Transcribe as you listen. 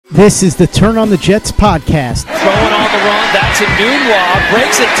This is the Turn on the Jets podcast. Throwing on the run, that's Enunwa,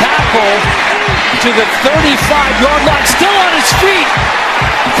 breaks a tackle to the 35-yard line, still on his feet.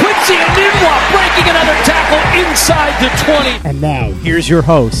 Quincy Enunwa breaking another tackle inside the 20. And now, here's your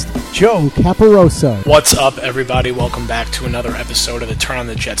host, Joe Caparoso. What's up, everybody? Welcome back to another episode of the Turn on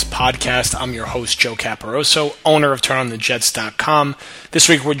the Jets podcast. I'm your host, Joe Caparoso, owner of TurnOnTheJets.com. This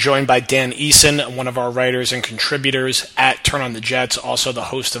week, we're joined by Dan Eason, one of our writers and contributors at Turn on the Jets, also the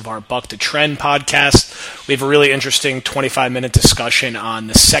host of our Buck the Trend podcast. We have a really interesting 25-minute discussion on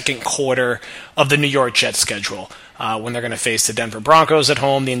the second quarter of the New York Jets schedule. When they're going to face the Denver Broncos at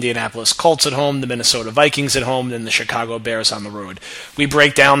home, the Indianapolis Colts at home, the Minnesota Vikings at home, then the Chicago Bears on the road. We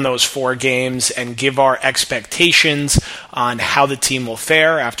break down those four games and give our expectations on how the team will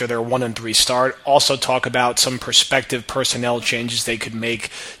fare after their 1-3 start. Also talk about some prospective personnel changes they could make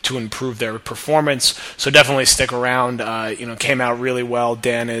to improve their performance. So definitely stick around. Came out really well.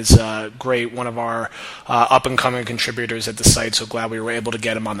 Dan is great, one of our up-and-coming contributors at the site, so glad we were able to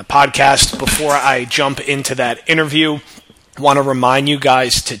get him on the podcast. Before I jump into that interview, want to remind you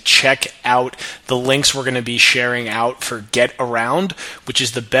guys to check out the links we're going to be sharing out for Get Around, which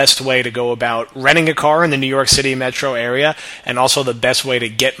is the best way to go about renting a car in the New York City metro area, and also the best way to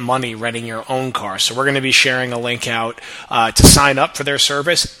get money renting your own car. So we're going to be sharing a link out to sign up for their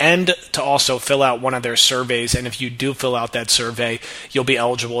service and to also fill out one of their surveys. And if you do fill out that survey, you'll be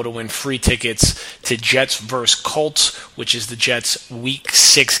eligible to win free tickets to Jets vs. Colts, which is the Jets Week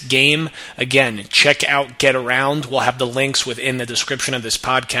 6 game. Again, check out Get Around. We'll have the links within the description of this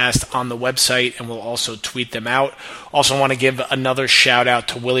podcast on the website, and we'll also tweet them out. Also want to give another shout out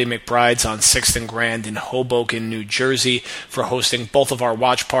to Willie McBride's on 6th and Grand in Hoboken, New Jersey for hosting both of our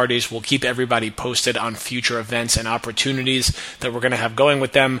watch parties. We'll keep everybody posted on future events and opportunities that we're going to have going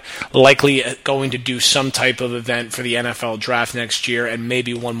with them. Likely going to do some type of event for the NFL draft next year and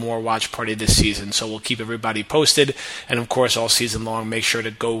maybe one more watch party this season. So we'll keep everybody posted. And of course, all season long, make sure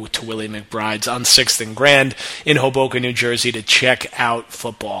to go to Willie McBride's on 6th and Grand in Hoboken, New Jersey to check out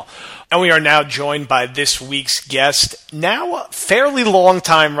football. And we are now joined by this week's guest, now a fairly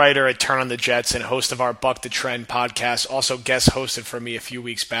long-time writer at Turn on the Jets and host of our Buck the Trend podcast, also guest hosted for me a few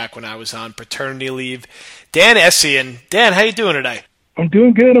weeks back when I was on paternity leave, Dan Essien. Dan, how you doing today? I'm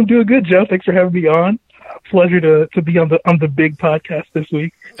doing good, Joe. Thanks for having me on. Pleasure to be on the big podcast this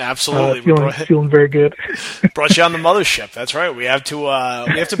week. Absolutely, feeling very good. Brought you on the mothership. That's right. We have to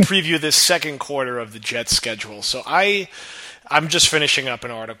preview this second quarter of the Jets schedule. So I'm just finishing up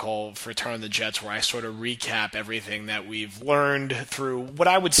an article for Turn on the Jets where I sort of recap everything that we've learned through what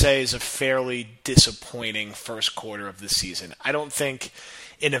I would say is a fairly disappointing first quarter of the season. I don't think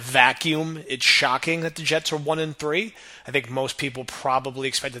in a vacuum it's shocking that the Jets are 1-3. I think most people probably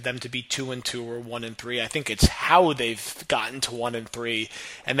expected them to be 2-2 or 1-3. I think it's how they've gotten to 1-3,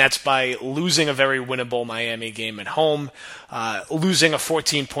 and that's by losing a very winnable Miami game at home, losing a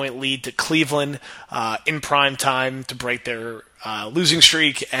 14-point lead to Cleveland in prime time to break their losing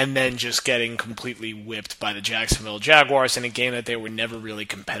streak, and then just getting completely whipped by the Jacksonville Jaguars in a game that they were never really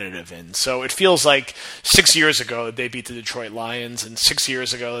competitive in. So it feels like 6 years ago they beat the Detroit Lions, and 6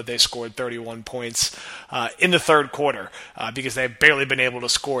 years ago that they scored 31 points in the third quarter because they've barely been able to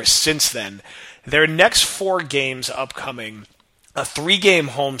score since then. Their next four games upcoming, a 3-game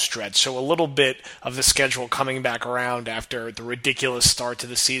home stretch, so a little bit of the schedule coming back around after the ridiculous start to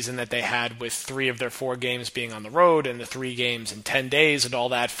the season that they had with 3 of their 4 games being on the road and the 3 games in 10 days and all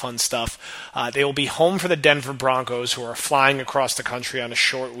that fun stuff. They will be home for the Denver Broncos, who are flying across the country on a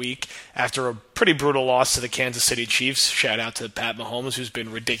short week after a pretty brutal loss to the Kansas City Chiefs. Shout out to Pat Mahomes, who's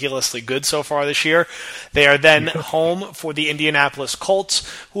been ridiculously good so far this year. They are then home for the Indianapolis Colts,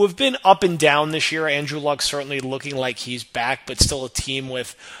 who have been up and down this year. Andrew Luck certainly looking like he's back, but still a team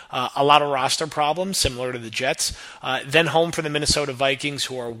with a lot of roster problems, similar to the Jets. Then home for the Minnesota Vikings,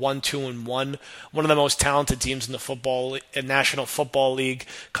 who are 1-2-1, one of the most talented teams in the National Football League,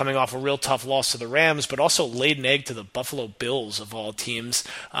 coming off a real tough loss to the Rams, but also laid an egg to the Buffalo Bills, of all teams,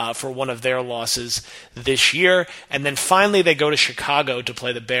 for one of their losses this year. And then finally they go to Chicago to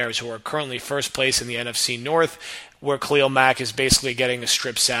play the Bears, who are currently first place in the NFC North, where Khalil Mack is basically getting a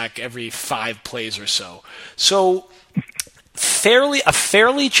strip sack every 5 plays or so. So a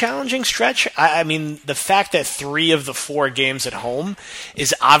fairly challenging stretch. I mean, the fact that 3 of the 4 games at home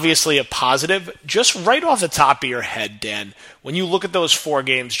is obviously a positive. Just right off the top of your head, Dan, when you look at those 4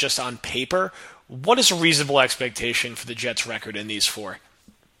 games just on paper, what is a reasonable expectation for the Jets' record in these 4?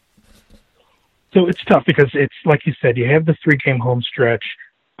 So it's tough because it's, like you said, you have the 3-game home stretch.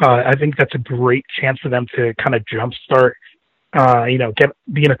 I think that's a great chance for them to kind of jumpstart,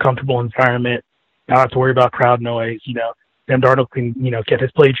 be in a comfortable environment, not have to worry about crowd noise. Sam Darnold can, get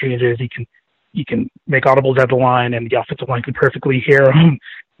his play changes. He can make audibles at the line, and the offensive line can perfectly hear him.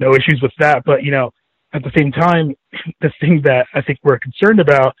 No issues with that. But, at the same time, the thing that I think we're concerned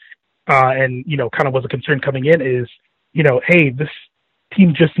about, and, kind of was a concern coming in is, hey, this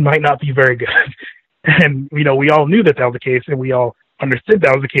team just might not be very good. And, we all knew that was the case, and we all understood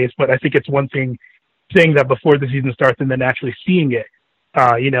that was the case. But I think it's one thing saying that before the season starts and then actually seeing it,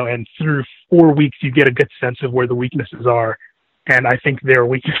 and through 4 weeks, you get a good sense of where the weaknesses are. And I think there are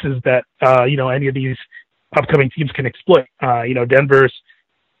weaknesses that, any of these upcoming teams can exploit. Denver's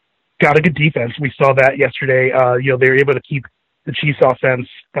got a good defense. We saw that yesterday. They were able to keep the Chiefs offense,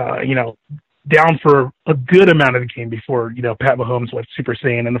 down for a good amount of the game before, Pat Mahomes went Super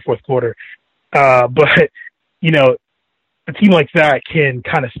Saiyan in the fourth quarter. But, a team like that can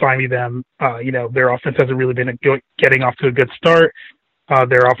kind of stymie them. Their offense hasn't really been getting off to a good start.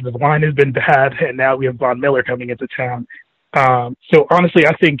 Their offensive line has been bad, and now we have Von Miller coming into town. So honestly,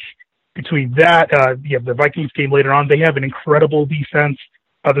 I think between that, you have the Vikings game later on. They have an incredible defense.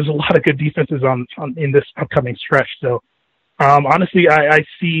 There's a lot of good defenses in this upcoming stretch. So honestly, I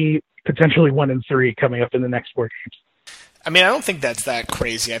see potentially 1-3 coming up in the next 4 games. I mean, I don't think that's that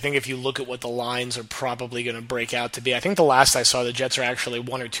crazy. I think if you look at what the lines are probably going to break out to be, I think the last I saw, the Jets are actually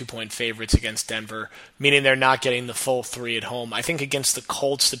 1 or 2 point favorites against Denver, meaning they're not getting the full 3 at home. I think against the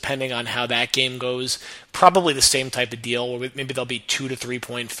Colts, depending on how that game goes, probably the same type of deal, where maybe they'll be 2 to 3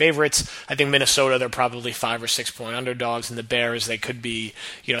 point favorites. I think Minnesota, they're probably 5 or 6 point underdogs, and the Bears, they could be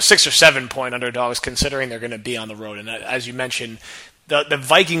 6 or 7 point underdogs, considering they're going to be on the road. And as you mentioned, the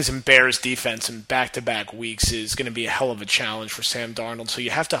Vikings and Bears defense in back-to-back weeks is going to be a hell of a challenge for Sam Darnold. So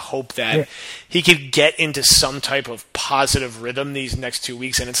you have to hope that he could get into some type of positive rhythm these next 2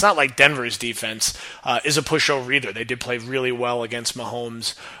 weeks. And it's not like Denver's defense is a pushover either. They did play really well against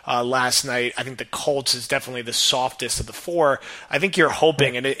Mahomes last night. I think the Colts is definitely the softest of the 4. I think you're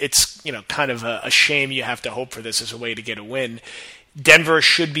hoping, and it's kind of a shame you have to hope for this as a way to get a win. Denver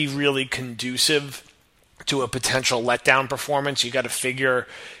should be really conducive to a potential letdown performance. You got to figure,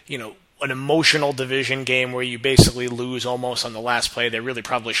 an emotional division game where you basically lose almost on the last play. They really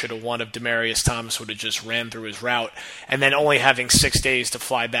probably should have won if Demaryius Thomas would have just ran through his route. And then only having 6 days to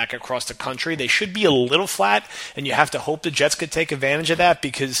fly back across the country, they should be a little flat, and you have to hope the Jets could take advantage of that,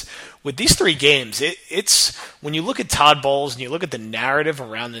 because with these 3 games, it's when you look at Todd Bowles and you look at the narrative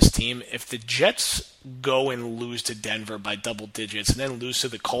around this team, if the Jets go and lose to Denver by double digits and then lose to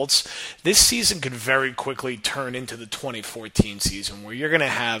the Colts, this season could very quickly turn into the 2014 season, where you're going to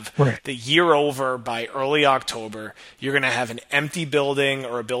have the year over by early October. You're going to have an empty building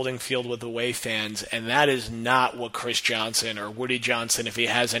or a building filled with away fans, and that is not what Chris Johnson or Woody Johnson, if he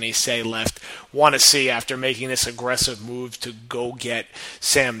has any say left, want to see after making this aggressive move to go get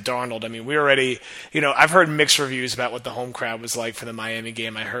Sam Darnold. I mean, we already, I've heard mixed reviews about what the home crowd was like for the Miami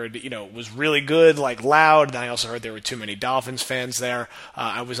game. I heard, it was really good, loud, and I also heard there were too many Dolphins fans there.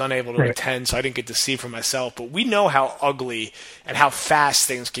 I was unable to attend, so I didn't get to see for myself, but we know how ugly and how fast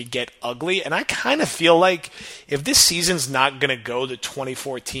things could get ugly, and I kind of feel like if this season's not going to go the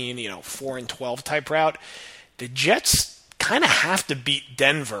 2014, 4-12 type route, the Jets kind of have to beat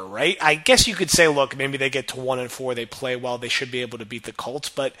Denver, right? I guess you could say, look, maybe they get to 1-4, they play well, they should be able to beat the Colts,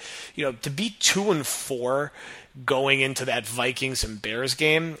 but to beat 2-4 going into that Vikings and Bears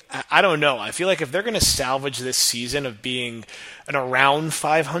game, I don't know. I feel like if they're going to salvage this season of being an around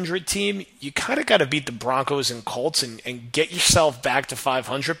 500 team, you kind of got to beat the Broncos and Colts and get yourself back to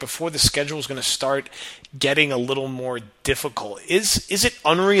 500 before the schedule is going to start getting a little more difficult. Is it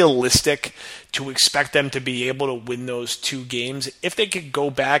unrealistic to expect them to be able to win those 2 games if they could go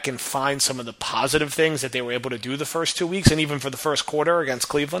back and find some of the positive things that they were able to do the first 2 weeks and even for the first quarter against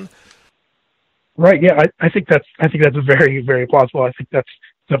Cleveland? Right. Yeah, I think that's very, very plausible. I think that's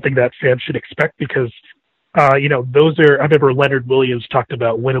something that fans should expect because, those are. I remember Leonard Williams talked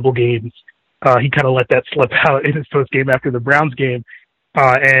about winnable games. He kind of let that slip out in his post game after the Browns game,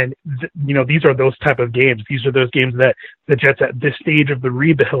 and these are those type of games. These are those games that the Jets at this stage of the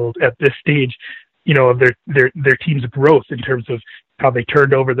rebuild, at this stage, of their team's growth in terms of how they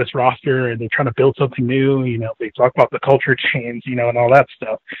turned over this roster and they're trying to build something new. They talk about the culture change, and all that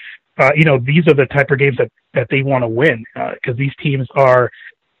stuff. These are the type of games that they want to win because these teams are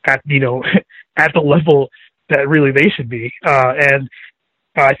at, at the level that really they should be. And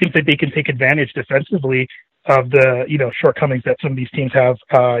I think that they can take advantage defensively of the, shortcomings that some of these teams have.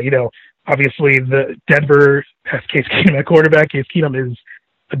 Obviously the Denver has Case Keenum at quarterback. Case Keenum is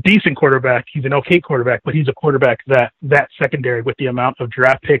a decent quarterback. He's an okay quarterback, but he's a quarterback that secondary with the amount of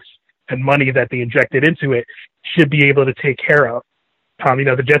draft picks and money that they injected into it should be able to take care of.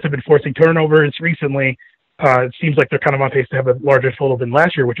 The Jets have been forcing turnovers recently, It seems like they're kind of on pace to have a larger total than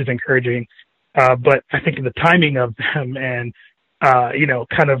last year, which is encouraging. But I think the timing of them and,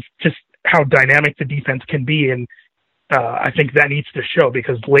 kind of just how dynamic the defense can be. And I think that needs to show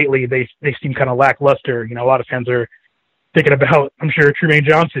because lately they seem kind of lackluster. A lot of fans are thinking about, I'm sure, Trumaine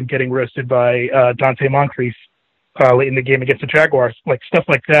Johnson getting roasted by Dante Moncrief late in the game against the Jaguars. Like stuff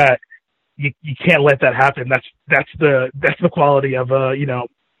like that, you can't let that happen. That's the quality of a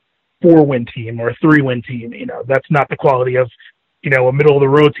 4-win team or a 3-win team. That's not the quality of a middle of the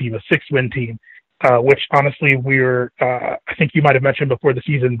road team, a 6-win team. Which honestly I think you might have mentioned before the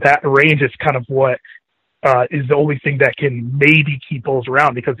season, that range is kind of what is the only thing that can maybe keep Bowles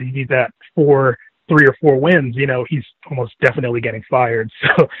around because you need that 3 or 4 wins. He's almost definitely getting fired.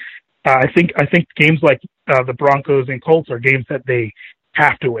 So I think games like the Broncos and Colts are games that they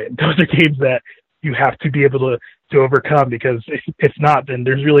have to win. Those are games that you have to be able to overcome because if not, then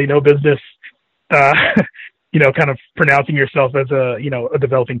there's really no business, kind of pronouncing yourself as a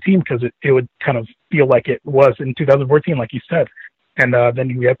developing team because it would kind of feel like it was in 2014, like you said. And then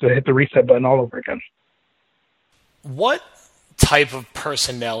you have to hit the reset button all over again. What type of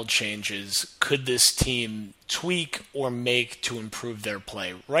personnel changes could this team tweak or make to improve their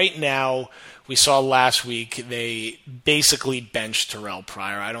play? Right now, we saw last week they basically benched Terrell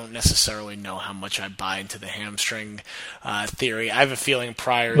Pryor. I don't necessarily know how much I buy into the hamstring theory. I have a feeling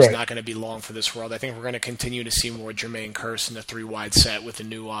Pryor is not going to be long for this world. I think we're going to continue to see more Jermaine Kearse in the 3-wide set with the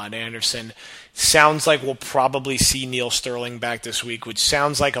new Anderson. Sounds like we'll probably see Neil Sterling back this week, which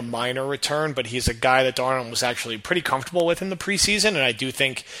sounds like a minor return, but he's a guy that Darnold was actually pretty comfortable with in the preseason, and I do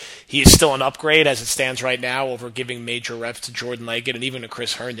think he is still an upgrade as it stands right now over giving major reps to Jordan Leggett and even to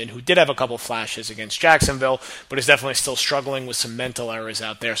Chris Herndon, who did have a couple flashes against Jacksonville, but is definitely still struggling with some mental errors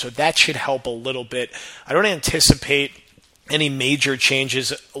out there. So that should help a little bit. I don't anticipate any major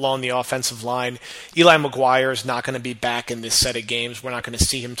changes along the offensive line. Eli McGuire is not going to be back in this set of games. We're not going to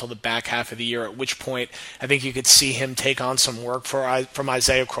see him until the back half of the year, at which point I think you could see him take on some work from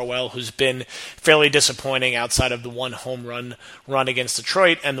Isaiah Crowell, who's been fairly disappointing outside of the one home run against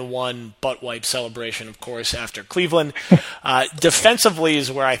Detroit and the one butt wipe celebration, of course, after Cleveland. Defensively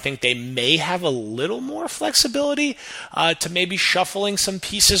is where I think they may have a little more flexibility to maybe shuffling some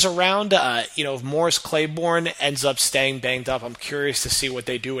pieces around. If Morris Claiborne ends up staying banged up, I'm curious to see what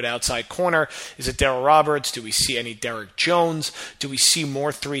they do at outside corner. Is it Darryl Roberts? Do we see any Derek Jones? Do we see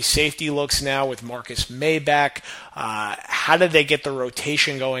more 3 safety looks now with Marcus May back? How did they get the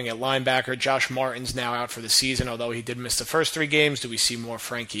rotation going at linebacker? Josh Martin's now out for the season, although he did miss the first 3 games. Do we see more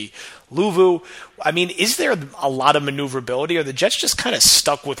Frankie Louvu? I mean, is there a lot of maneuverability, or the Jets just kind of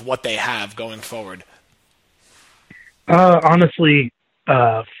stuck with what they have going forward? Honestly,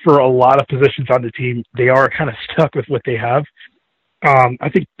 for a lot of positions on the team, they are kind of stuck with what they have. I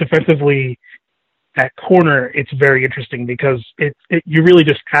think defensively at corner, it's very interesting because you really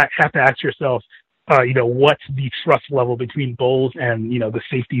just have to ask yourself, what's the trust level between Bowles and, the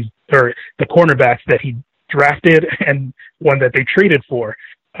safeties or the cornerbacks that he drafted and one that they traded for.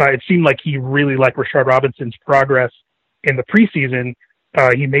 It seemed like he really liked Rashard Robinson's progress in the preseason.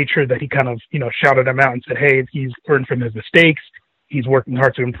 He made sure that he kind of, shouted him out and said, hey, he's learned from his mistakes. He's working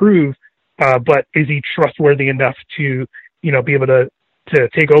hard to improve, but is he trustworthy enough to, be able to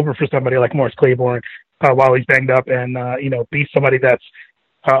take over for somebody like Morris Claiborne while he's banged up and, be somebody that's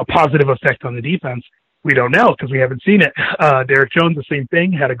a positive effect on the defense? We don't know because we haven't seen it. Derek Jones, the same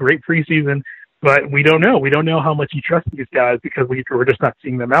thing, had a great preseason, but we don't know. We don't know how much he trusts these guys because we're just not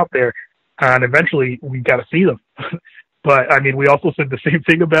seeing them out there. And eventually we got to see them. But I mean, we also said the same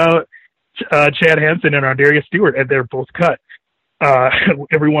thing about Chad Hansen and Ardarius Stewart, and they're both cut.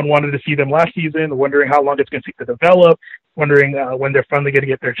 Everyone wanted to see them last season, wondering how long it's going to take to develop, wondering when they're finally going to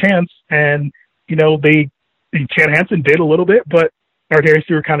get their chance. And, Chad Hansen did a little bit, but Ardarius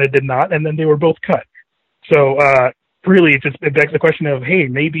Stewart kind of did not, and then they were both cut. So really, it begs the question of, hey,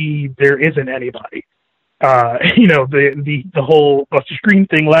 maybe there isn't anybody. The whole Buster Screen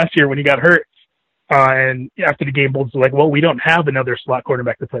thing last year when he got hurt, and after the game, Bowles was like, well, we don't have another slot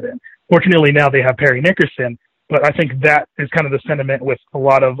quarterback to put in. Fortunately, now they have Perry Nickerson. But I think that is kind of the sentiment with a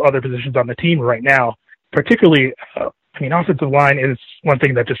lot of other positions on the team right now. Particularly, offensive line is one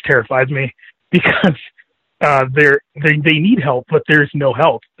thing that just terrifies me because they need help, but there's no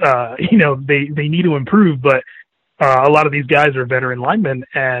help. They need to improve, but a lot of these guys are veteran linemen,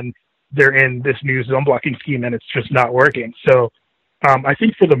 and they're in this new zone blocking scheme, and it's just not working. So I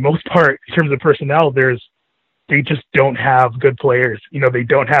think for the most part, in terms of personnel, they just don't have good players. They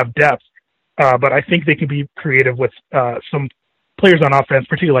don't have depth. But I think they can be creative with some players on offense,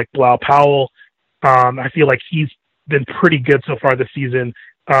 particularly like Bilal Powell. I feel like he's been pretty good so far this season.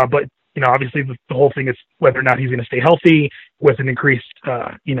 But obviously the whole thing is whether or not he's going to stay healthy with an increased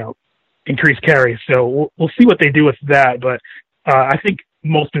carries. So we'll see what they do with that. But I think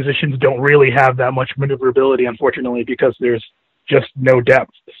most positions don't really have that much maneuverability, unfortunately, because there's just no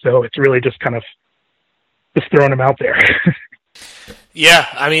depth. So it's really just kind of just throwing them out there. Yeah,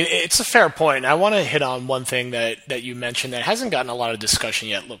 I mean, it's a fair point. I want to hit on one thing that you mentioned that hasn't gotten a lot of discussion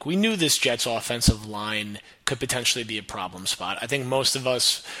yet. Look, we knew this Jets offensive line could potentially be a problem spot. I think most of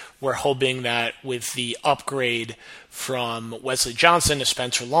us were hoping that with the upgrade from Wesley Johnson to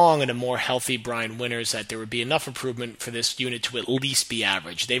Spencer Long and a more healthy Brian Winters that there would be enough improvement for this unit to at least be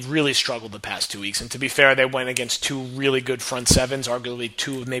average. They've really struggled the past 2 weeks, and to be fair, they went against two really good front sevens, arguably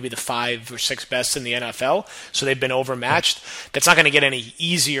two of maybe the 5 or 6 best in the NFL, so they've been overmatched. That's not going to get any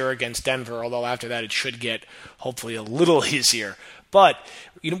easier against Denver, although after that it should get hopefully a little easier. But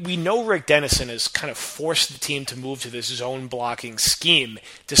we know Rick Dennison has kind of forced the team to move to this zone blocking scheme,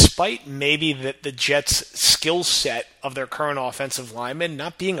 despite maybe the Jets' skill set of their current offensive linemen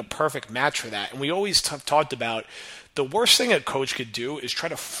not being a perfect match for that. And we always talked about the worst thing a coach could do is try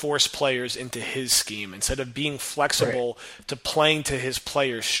to force players into his scheme instead of being flexible to playing to his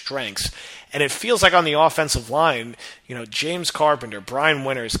players' strengths. And it feels like on the offensive line, James Carpenter, Brian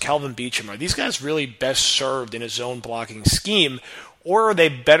Winters, Kelvin Beachum, are these guys really best served in a zone blocking scheme? Or are they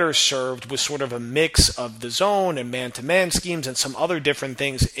better served with sort of a mix of the zone and man-to-man schemes and some other different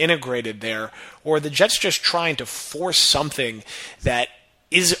things integrated there? Or are the Jets just trying to force something that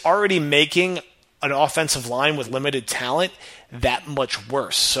is already making an offensive line with limited talent that much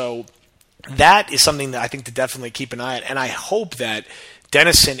worse? So that is something that I think to definitely keep an eye on. And I hope that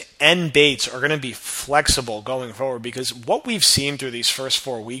Dennison and Bates are going to be flexible going forward, because what we've seen through these first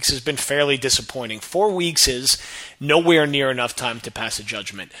 4 weeks has been fairly disappointing. 4 weeks is nowhere near enough time to pass a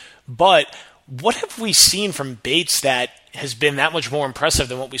judgment. But what have we seen from Bates that has been that much more impressive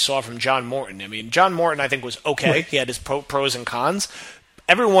than what we saw from John Morton? I mean, John Morton, I think, was okay. He had his pros and cons.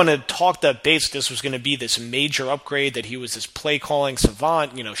 Everyone had talked that Bates, this was going to be this major upgrade, that he was this play-calling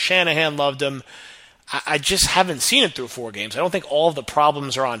savant. Shanahan loved him. I just haven't seen it through 4 games. I don't think all of the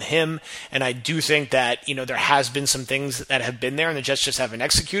problems are on him, and I do think that, there has been some things that have been there and the Jets just haven't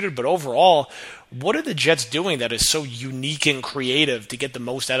executed. But overall, what are the Jets doing that is so unique and creative to get the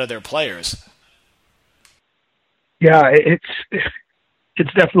most out of their players? Yeah,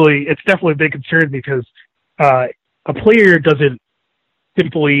 it's definitely a big concern, because a player doesn't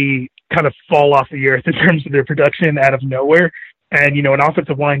simply kind of fall off the earth in terms of their production out of nowhere. And, an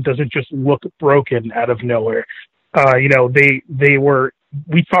offensive line doesn't just look broken out of nowhere. We thought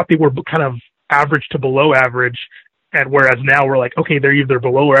they were kind of average to below average. And whereas now we're like, okay, they're either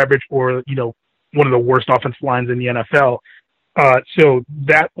below average or, one of the worst offensive lines in the NFL. So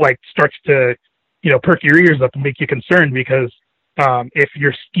that starts to, perk your ears up and make you concerned, because if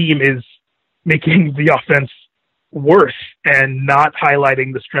your scheme is making the offense worse and not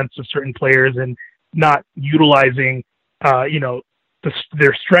highlighting the strengths of certain players and not utilizing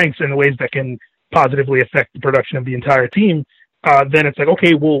their strengths in the ways that can positively affect the production of the entire team, then it's like,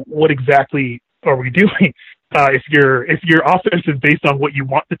 okay, well, what exactly are we doing? If your offense is based on what you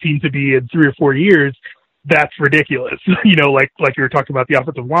want the team to be in 3 or 4 years, that's ridiculous. Like you were talking about the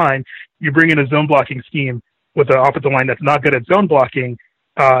offensive line, you bring in a zone blocking scheme with an offensive line that's not good at zone blocking.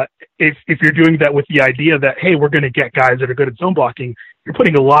 If you're doing that with the idea that, hey, we're going to get guys that are good at zone blocking, you're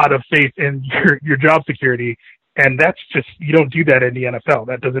putting a lot of faith in your job security. And that's just, you don't do that in the NFL.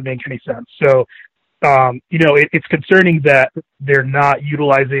 That doesn't make any sense. So, it's concerning that they're not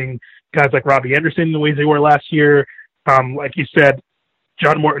utilizing guys like Robbie Anderson in the ways they were last year. Like you said,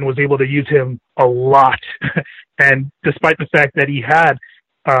 John Morton was able to use him a lot. And despite the fact that he had,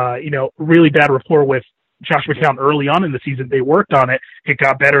 really bad rapport with Josh McCown early on in the season, they worked on it. It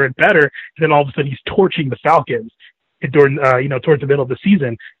got better and better. And then all of a sudden he's torching the Falcons during, towards the middle of the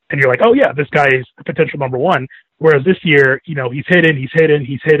season. And you're like, oh yeah, this guy is a potential number one. Whereas this year, he's hidden,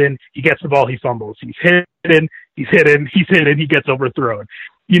 he gets the ball, he fumbles. He's hidden, he gets overthrown.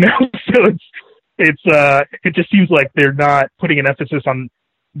 So it just seems like they're not putting an emphasis on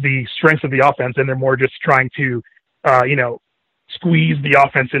the strengths of the offense, and they're more just trying to, squeeze the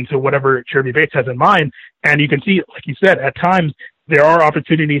offense into whatever Jeremy Bates has in mind. And you can see, like you said, at times there are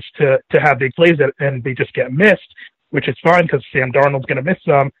opportunities to have big plays and they just get missed, which is fine because Sam Darnold's going to miss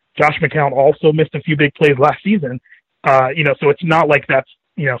some. Josh McCown also missed a few big plays last season. So it's not like that's,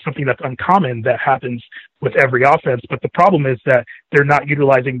 something that's uncommon that happens with every offense. But the problem is that they're not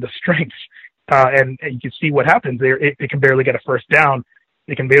utilizing the strengths. And you can see what happens. They can barely get a first down.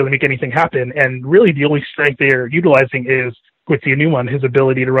 They can barely make anything happen. And really the only strength they're utilizing is Quincy Enunwa, his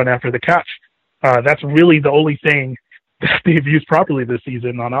ability to run after the catch. That's really the only thing that they've used properly this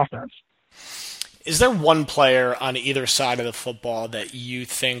season on offense. Is there one player on either side of the football that you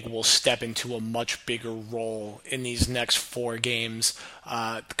think will step into a much bigger role in these next 4 games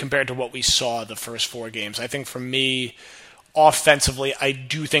compared to what we saw the first 4 games? I think for me, offensively, I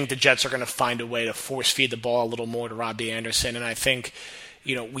do think the Jets are going to find a way to force feed the ball a little more to Robbie Anderson, and I think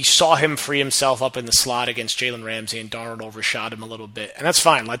we saw him free himself up in the slot against Jalen Ramsey, and Darnold overshot him a little bit. And that's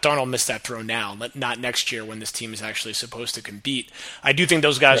fine. Let Darnold miss that throw now, not next year when this team is actually supposed to compete. I do think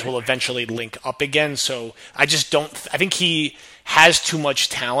those guys will eventually link up again, so I think he has too much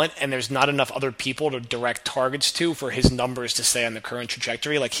talent, and there's not enough other people to direct targets to for his numbers to stay on the current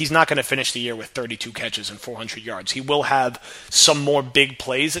trajectory. Like, he's not going to finish the year with 32 catches and 400 yards. He will have some more big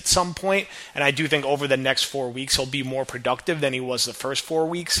plays at some point, and I do think over the next 4 weeks he'll be more productive than he was the first 4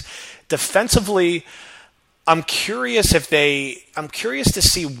 weeks. Defensively, I'm curious to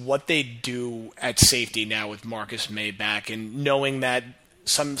see what they do at safety now with Marcus May back, and knowing that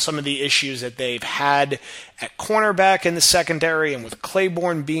some of the issues that they've had at cornerback in the secondary, and with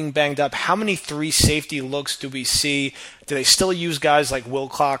Claiborne being banged up, how many 3 safety looks do we see? Do they still use guys like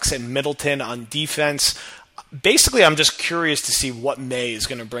Wilcox and Middleton on defense? Basically, I'm just curious to see what May is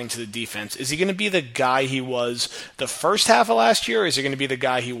going to bring to the defense. Is he going to be the guy he was the first half of last year, or is he going to be the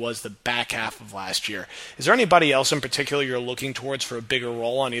guy he was the back half of last year? Is there anybody else in particular you're looking towards for a bigger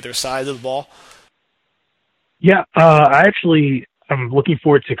role on either side of the ball? Yeah, I'm looking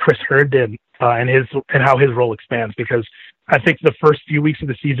forward to Chris Herndon and how his role expands, because I think the first few weeks of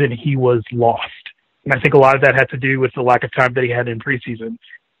the season he was lost, and I think a lot of that had to do with the lack of time that he had in preseason.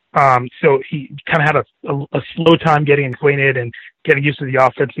 So he kind of had a slow time getting acquainted and getting used to the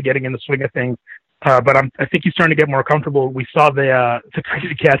offense and getting in the swing of things. But I think he's starting to get more comfortable. We saw the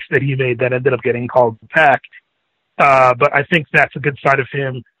crazy catch that he made that ended up getting called back. But I think that's a good side of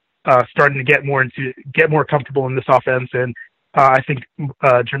him starting to get more comfortable in this offense, and I think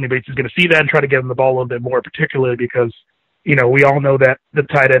Jeremy Bates is going to see that and try to get him the ball a little bit more, particularly because, we all know that the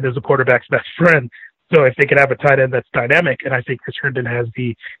tight end is a quarterback's best friend. So if they could have a tight end that's dynamic, and I think Chris Herndon has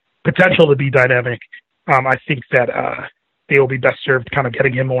the potential to be dynamic, I think that they will be best served kind of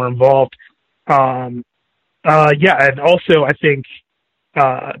getting him more involved. And also I think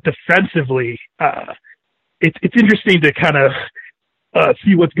defensively, it's interesting to kind of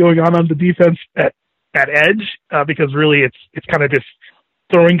see what's going on the defense at edge, because really it's kind of just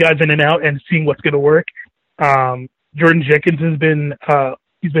throwing guys in and out and seeing what's going to work. Jordan Jenkins has been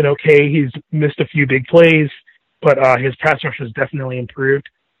he's been okay. He's missed a few big plays, but his pass rush has definitely improved.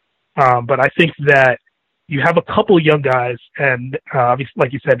 But I think that you have a couple young guys, and obviously,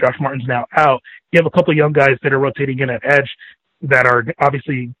 like you said, Josh Martin's now out. You have a couple young guys that are rotating in at edge that are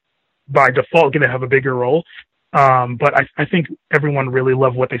obviously by default going to have a bigger role. But I think everyone really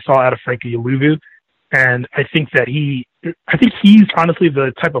loved what they saw out of Frankie Luvu. And I think he's honestly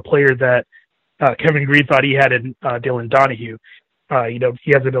the type of player that Kevin Green thought he had in Dylan Donahue.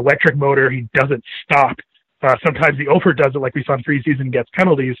 He has an electric motor. He doesn't stop. Sometimes he overdoes it, like we saw in preseason, gets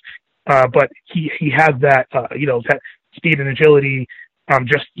penalties. But he has that, that speed and agility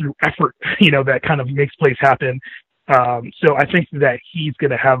just through effort, that kind of makes plays happen. So I think that he's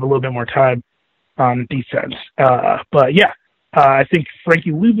going to have a little bit more time on defense. I think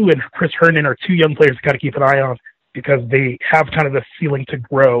Frankie Luvu and Chris Herndon are 2 young players to kind of keep an eye on, because they have kind of the ceiling to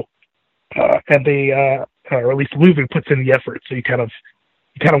grow, and they, or at least Luvu puts in the effort. So you kind of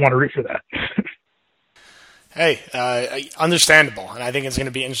want to root for that. Hey, understandable, and I think it's going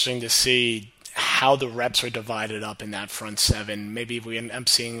to be interesting to see how the reps are divided up in that front seven. Maybe we end up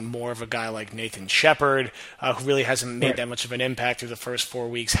seeing more of a guy like Nathan Shepard, who really hasn't made that much of an impact through the first 4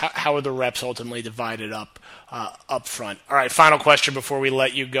 weeks. How are the reps ultimately divided up front? All right, final question before we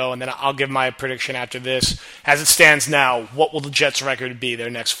let you go, and then I'll give my prediction after this. As it stands now, what will the Jets' record be their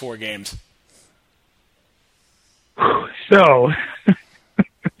next 4 games? So,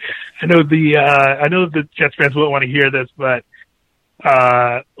 I know the Jets fans won't want to hear this, but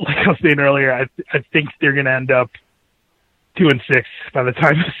like I was saying earlier, I think they're going to end up 2-6 by the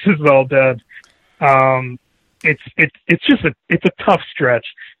time this is all done. It's a tough stretch,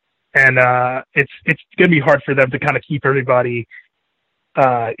 and it's going to be hard for them to kind of keep everybody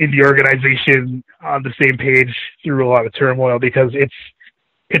in the organization on the same page through a lot of turmoil, because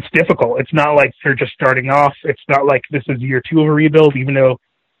it's difficult. It's not like they're just starting off. It's not like this is year 2 of a rebuild, even though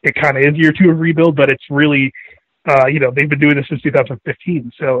it kind of is year 2 of a rebuild, but it's really, they've been doing this since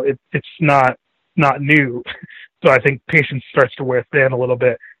 2015, so it's not new. So I think patience starts to wear thin a little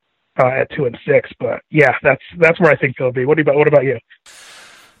bit at 2-6. But yeah, that's where I think they'll be. What about you?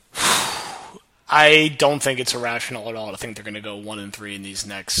 I don't think it's irrational at all to think they're going to go 1-3 in these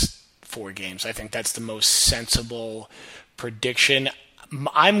next 4 games. I think that's the most sensible prediction.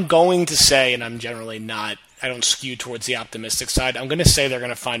 I'm going to say, and I'm generally not, I don't skew towards the optimistic side, I'm going to say they're going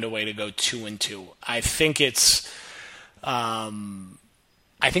to find a way to go 2-2. I think it's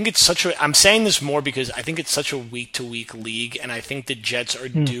such a, I'm saying this more because I think it's such a week-to-week league, and I think the Jets are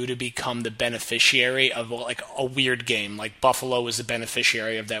due to become the beneficiary of like a weird game. Like Buffalo was the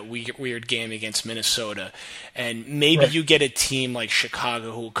beneficiary of that weird game against Minnesota. And maybe you get a team like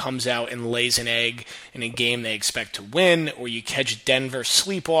Chicago who comes out and lays an egg in a game they expect to win, or you catch Denver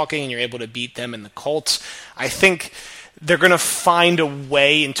sleepwalking and you're able to beat them in the Colts. I think they're going to find a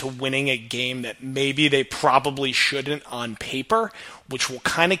way into winning a game that maybe they probably shouldn't on paper, which will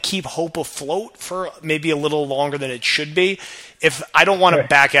kind of keep hope afloat for maybe a little longer than it should be. If I don't want to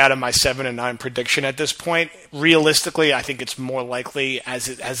back out of my 7-9 prediction at this point, realistically, I think it's more likely as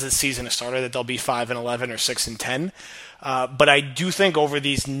the season has started that they'll be 5-11 or 6-10. But I do think over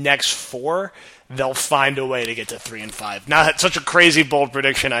these next 4, they'll find a way to get to 3-5. Now, that's such a crazy bold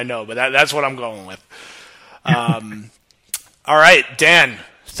prediction, I know, but that's what I'm going with. All right, Dan,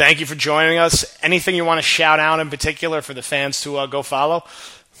 thank you for joining us. Anything you want to shout out in particular for the fans to go follow?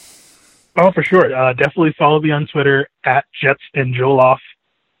 Oh, for sure. Definitely follow me on Twitter at Jets and Jollof.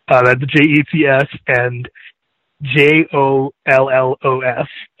 That's Jets and JOLLOF.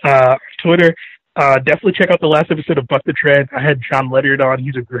 Twitter. Definitely check out the last episode of Buck the Trend. I had John Ledyard on.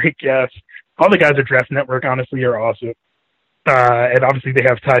 He's a great guest. All the guys at Draft Network, honestly, are awesome. And obviously they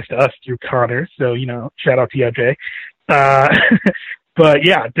have ties to us through Connor. So, shout out to TJ. But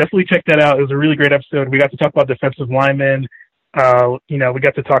yeah, definitely check that out. It was a really great episode. We got to talk about defensive linemen. We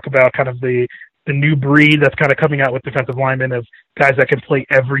got to talk about kind of the new breed that's kind of coming out with defensive linemen of guys that can play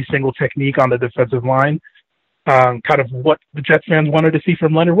every single technique on the defensive line. Kind of what the Jets fans wanted to see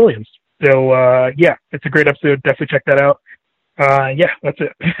from Leonard Williams. So yeah, it's a great episode. Definitely check that out. Yeah, that's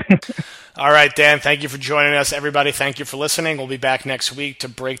it. All right, Dan, thank you for joining us. Everybody, thank you for listening. We'll be back next week to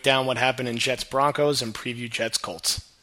break down what happened in Jets Broncos and preview Jets Colts.